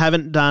 since then I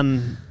haven't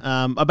done.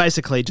 I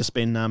basically just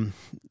been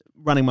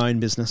running my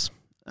own business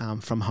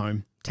from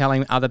home,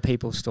 telling other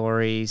people's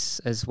stories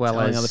as well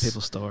telling as other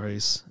people's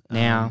stories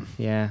now.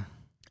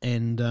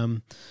 And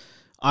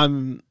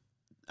I'm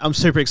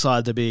super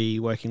excited to be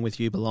working with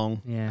You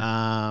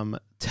Belong.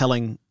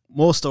 Telling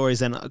more stories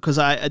than because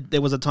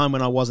there was a time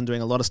when I wasn't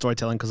doing a lot of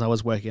storytelling because I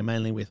was working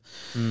mainly with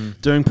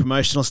doing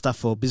promotional stuff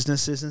for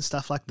businesses and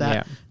stuff like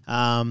that.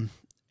 And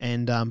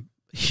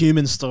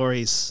human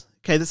stories.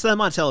 Okay, so they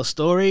might tell a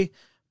story,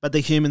 but the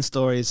human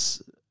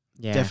stories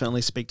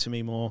definitely speak to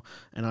me more,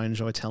 and I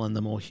enjoy telling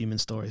the more human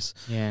stories.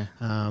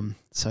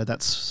 So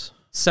that's.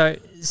 So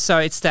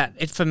it's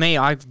that for me.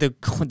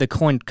 The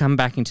coin come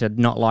back into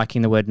not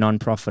liking the word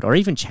non-profit or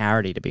even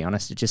charity. To be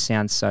honest, it just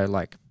sounds so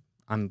like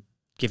I'm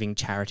giving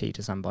charity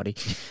to somebody.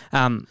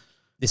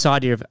 This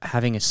idea of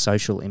having a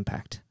social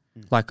impact,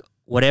 like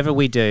whatever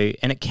we do,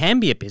 and it can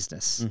be a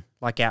business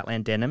like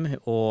Outland Denim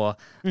or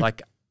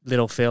like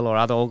Little Phil or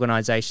other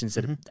organisations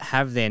that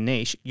have their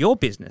niche. Your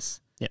business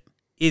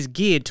is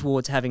geared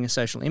towards having a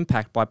social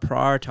impact by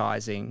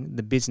prioritising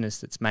the business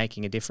that's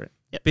making a difference.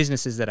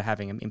 Businesses that are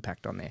having an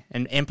impact on there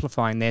and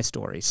amplifying their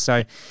stories.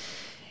 So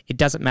it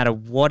doesn't matter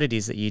what it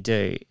is that you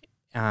do.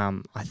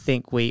 I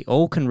think we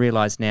all can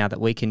realise now that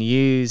we can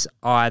use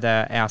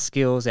either our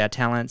skills, our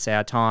talents,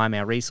 our time,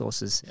 our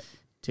resources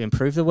to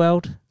improve the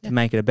world, to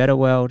make it a better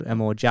world, a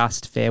more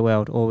just, fair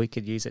world, or we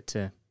could use it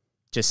to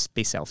just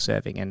be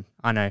self-serving. And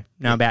I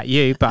know about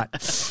you,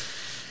 but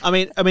I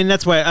mean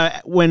that's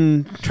where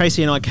when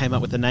Tracy and I came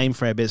up with the name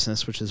for our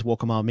business, which is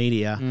Walk a Mile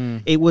Media,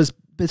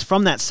 it's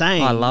from that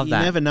saying. I love that.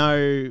 You never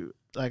know,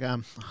 like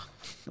I'm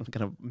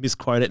going to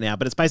misquote it now,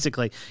 but it's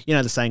basically,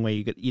 the saying where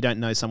you don't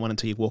know someone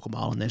until you walk a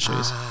mile in their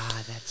shoes.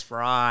 Ah, that's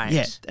right.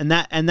 Yeah,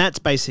 and that's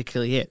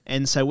basically it.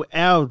 And so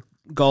our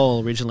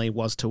goal originally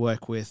was to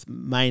work with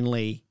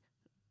mainly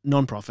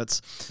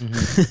non-profits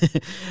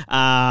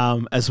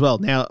as well.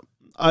 Now,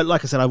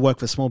 like I said, I work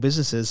for small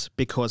businesses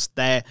because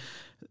they're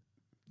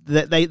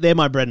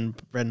my bread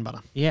and butter.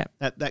 Yeah,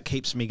 that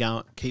keeps me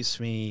going. Keeps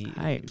me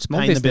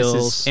small paying the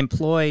businesses bills.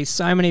 employ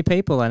so many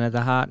people and are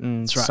the heart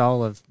and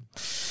soul of.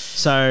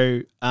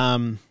 So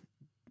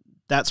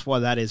that's why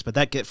that is. But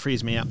that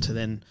frees me up to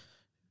then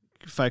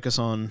focus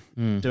on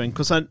doing,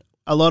 because a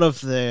lot of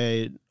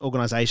the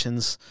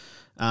organisations.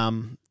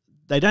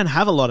 They don't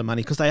have a lot of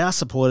money because they are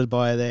supported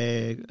by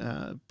their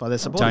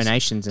supporters.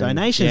 Donations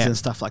and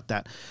stuff like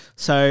that.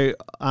 So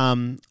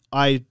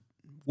I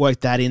work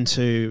that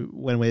into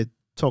when we're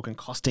talking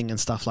costing and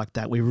stuff like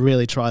that. We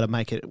really try to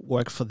make it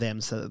work for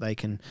them so that they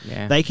can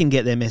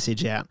get their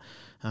message out,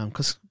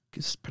 because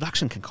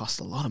production can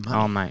cost a lot of money.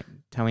 Oh, mate,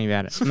 tell me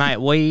about it, mate.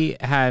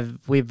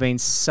 We've been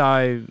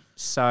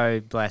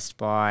so blessed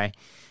by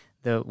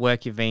the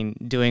work you've been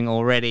doing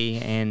already,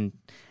 and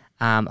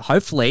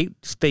hopefully,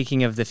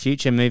 speaking of the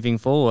future moving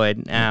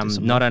forward,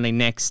 not only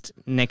next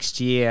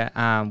year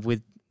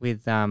with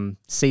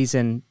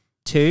season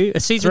 2,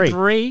 season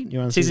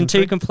 3, season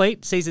 2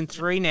 complete, season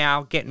 3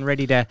 now getting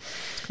ready to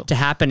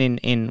happen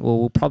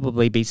we'll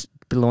probably be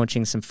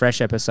launching some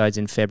fresh episodes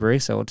in February,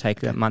 so we'll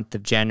take that month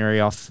of January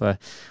off. We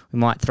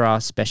might throw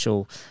a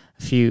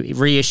few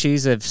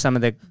reissues of some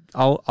of the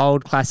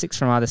old classics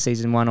from either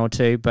season 1 or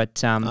 2,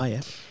 but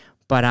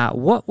But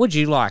what would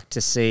you like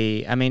to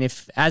see? I mean,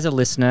 if as a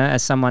listener,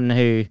 as someone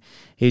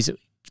who's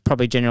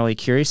probably generally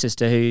curious as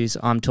to who's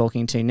I'm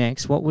talking to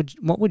next, what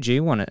would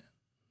you want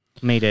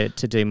me to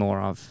do more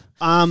of?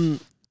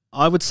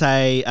 I would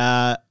say,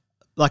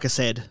 like I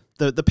said,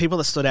 the people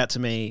that stood out to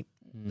me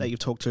that you've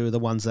talked to are the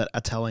ones that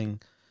are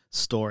telling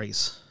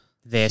stories.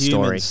 Their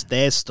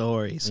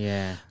stories.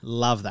 Yeah.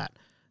 Love that.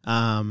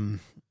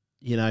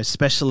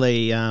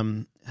 Especially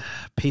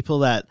people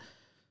that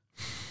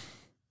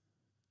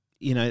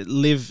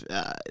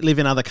live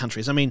in other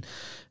countries. I mean,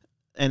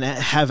 and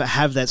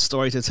have that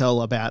story to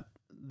tell about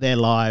their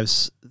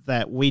lives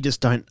that we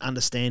just don't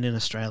understand in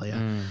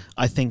Australia.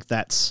 I think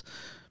that's,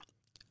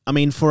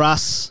 for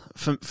us,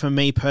 for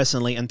me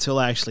personally, until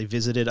I actually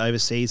visited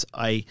overseas,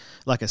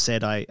 like I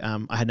said, I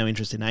had no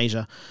interest in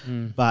Asia,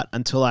 but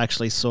until I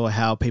actually saw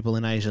how people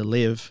in Asia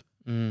live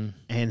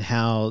and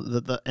how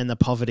the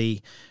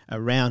poverty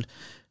around.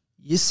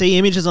 You see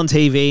images on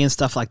TV and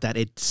stuff like that.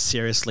 It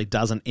seriously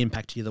doesn't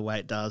impact you the way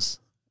it does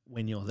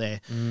when you're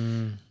there.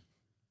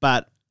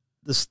 But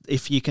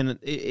if you can,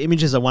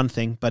 images are one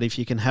thing, but if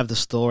you can have the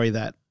story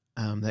that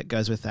that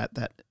goes with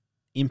that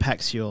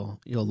impacts your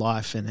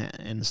life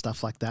and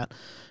stuff like that,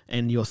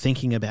 and you're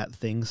thinking about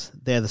things,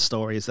 they're the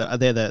stories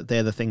they're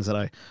the things that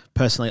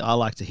I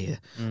like to hear.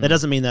 That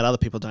doesn't mean that other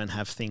people don't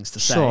have things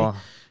to say,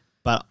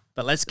 but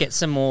let's get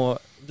some more.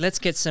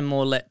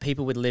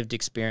 People with lived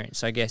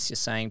experience. I guess you're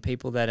saying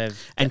people that have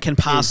and can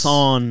pass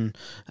on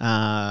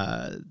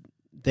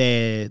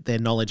their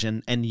knowledge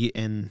and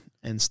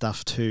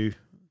stuff to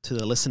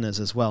the listeners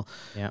as well.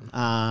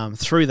 Yeah.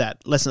 Through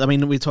that lesson. I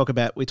mean, we talked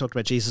about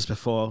Jesus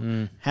before.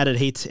 How did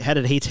he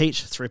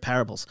teach? Through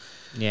parables.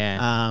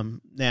 Yeah.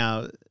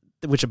 Now,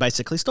 which are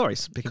basically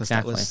stories, because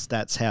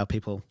that's how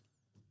people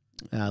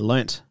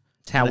learnt.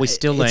 It's how we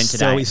still learn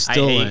today.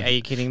 Are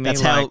you kidding me?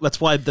 That's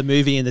why the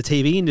movie and the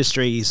TV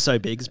industry is so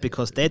big, is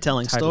because they're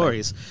telling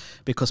stories,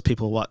 because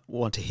people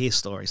want to hear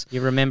stories.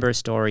 You remember a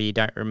story, you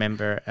don't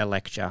remember a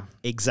lecture.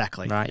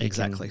 Exactly. Right.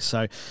 Exactly.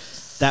 So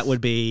that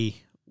would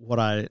be what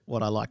I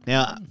like.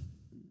 Now,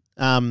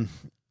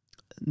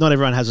 not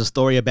everyone has a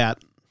story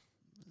about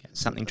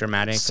something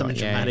dramatic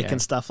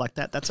and stuff like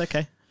that. That's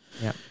okay.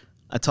 Yeah.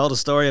 I told a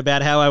story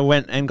about how I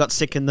went and got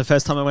sick in the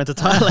first time I went to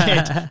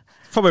Thailand.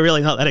 Probably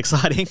really not that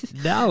exciting.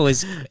 No, it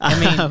was.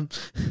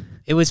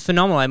 It was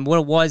phenomenal. And what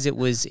it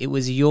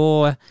was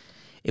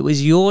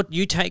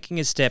you taking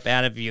a step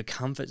out of your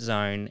comfort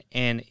zone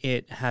and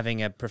it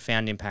having a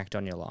profound impact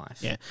on your life.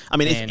 Yeah, I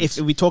mean, if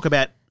we talk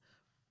about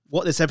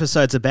what this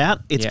episode's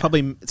about, it's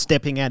probably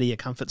stepping out of your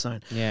comfort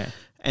zone. Yeah,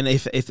 and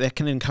if that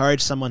can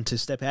encourage someone to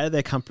step out of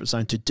their comfort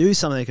zone to do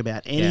something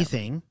about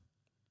anything,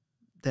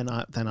 then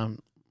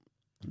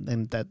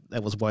that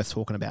was worth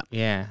talking about.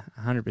 Yeah,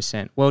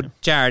 100%. Well,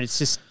 Jared, it's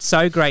just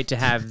so great to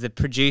have the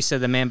producer,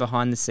 the man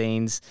behind the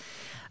scenes,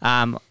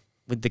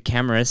 with the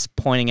cameras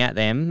pointing at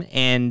them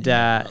and the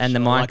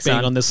mics like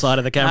being on this side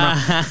of the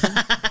camera.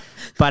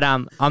 But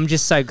I'm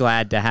just so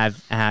glad to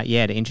have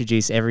to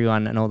introduce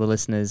everyone and all the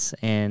listeners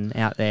and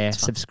out there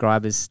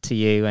subscribers to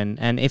you.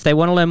 And if they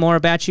want to learn more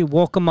about you,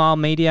 Walk a Mile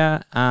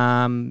Media,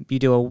 you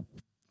do a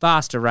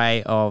vast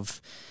array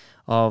of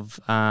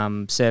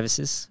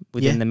services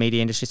within the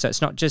media industry. So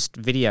it's not just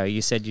video.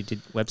 You said you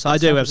did websites. I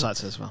do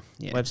websites as well.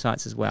 Yeah.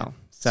 Websites as well.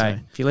 So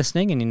if you're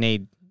listening and you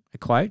need a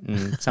quote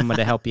and someone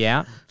to help you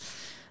out,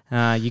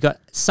 you got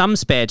some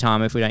spare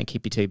time if we don't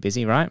keep you too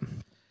busy, right?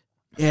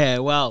 Yeah,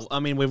 well, I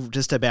mean, we're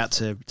just about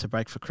to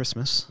break for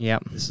Christmas.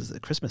 Yep. This is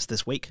Christmas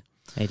this week.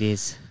 It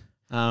is.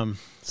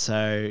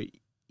 So,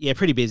 yeah,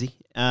 pretty busy.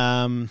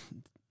 And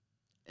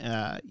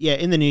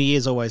in the new year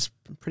is always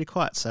pretty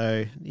quiet.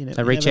 So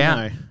reach out.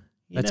 Know.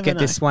 Let's get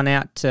this one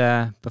out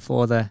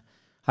before the.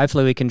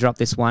 Hopefully we can drop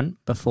this one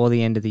before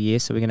the end of the year.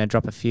 So we're going to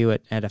drop a few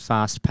at a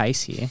fast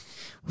pace here,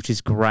 which is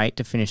great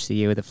to finish the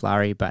year with a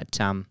flurry. But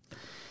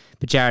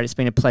Jared, it's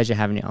been a pleasure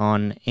having you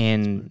on,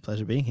 and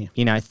pleasure being here.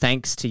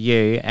 Thanks to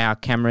you, our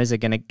cameras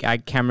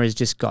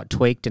just got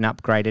tweaked and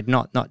upgraded.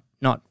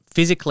 Not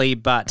physically,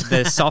 but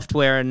the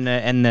software and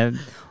the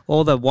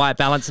all the white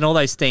balance and all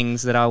those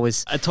things that I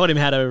taught him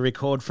how to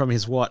record from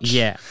his watch.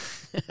 Yeah,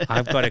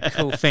 I've got a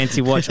cool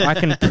fancy watch. I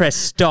can press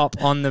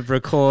stop on the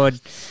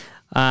record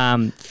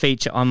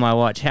feature on my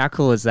watch. How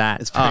cool is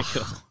that? It's pretty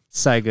cool.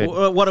 So good.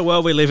 What a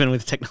world we live in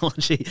with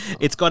technology.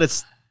 It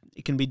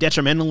can be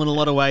detrimental in a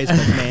lot of ways,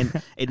 but man,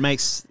 it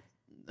makes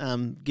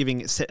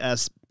spreading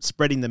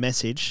the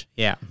message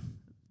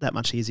that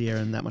much easier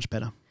and that much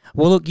better.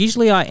 Well, look,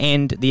 usually I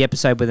end the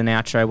episode with an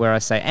outro where I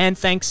say, and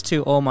thanks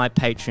to all my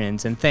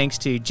patrons, and thanks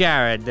to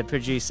Jared, the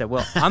producer.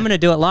 Well, I'm going to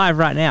do it live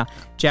right now.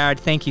 Jared,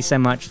 thank you so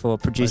much for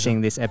producing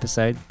this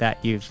episode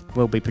that you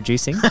will be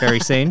producing very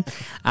soon.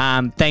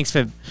 Thanks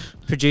for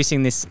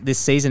producing this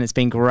season. It's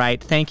been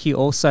great. Thank you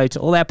also to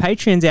all our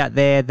patrons out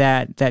there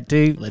that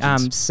do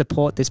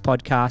support this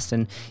podcast,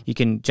 and you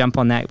can jump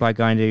on that by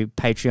going to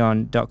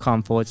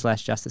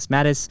patreon.com/Justice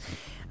Matters.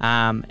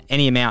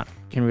 Any amount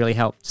can really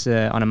help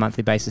on a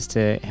monthly basis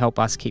to help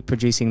us keep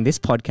producing this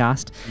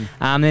podcast.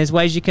 There's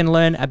ways you can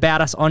learn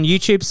about us on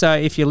YouTube. So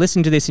if you're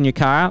listening to this in your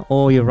car,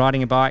 or you're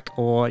riding a bike,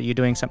 or you're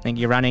doing something,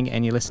 you're running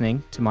and you're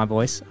listening to my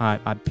voice,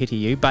 I pity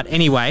you. But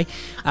anyway,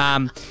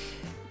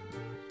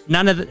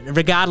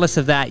 regardless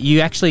of that,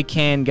 you actually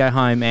can go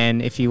home,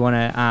 and if you want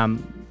to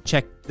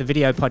check the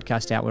video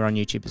podcast out, we're on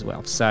YouTube as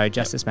well. So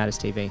Justice Matters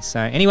TV.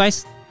 So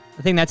anyways,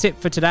 I think that's it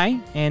for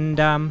today. And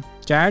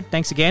Jared,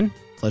 thanks again.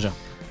 Pleasure.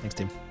 Thanks,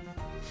 Tim.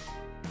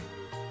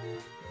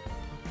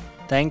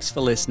 Thanks for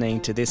listening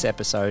to this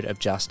episode of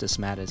Justice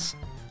Matters.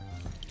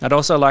 I'd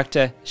also like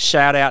to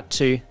shout out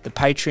to the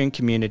Patreon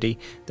community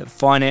that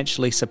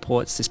financially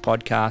supports this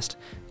podcast.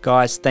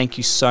 Guys, thank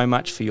you so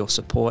much for your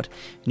support.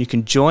 And you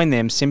can join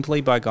them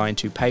simply by going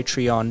to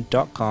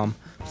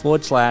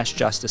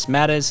patreon.com/Justice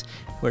Matters,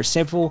 where a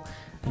simple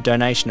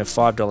donation of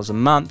 $5 a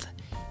month,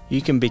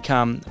 you can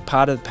become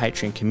part of the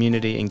Patreon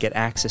community and get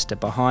access to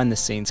behind the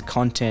scenes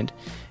content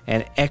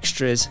and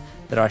extras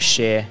that I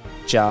share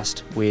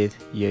just with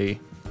you.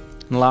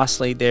 And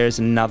lastly, there is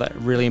another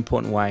really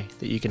important way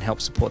that you can help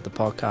support the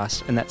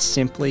podcast, and that's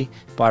simply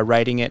by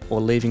rating it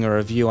or leaving a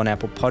review on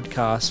Apple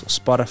Podcasts or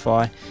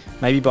Spotify,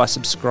 maybe by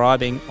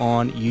subscribing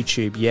on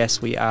YouTube. Yes,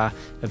 we are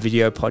a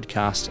video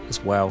podcast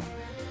as well.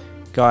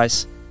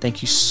 Guys,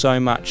 thank you so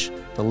much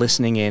for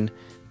listening in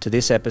to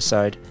this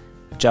episode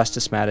of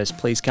Justice Matters.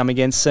 Please come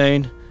again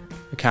soon.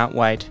 I can't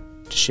wait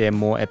to share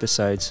more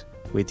episodes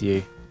with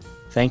you.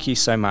 Thank you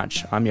so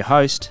much. I'm your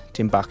host,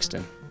 Tim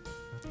Buxton.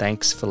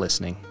 Thanks for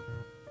listening.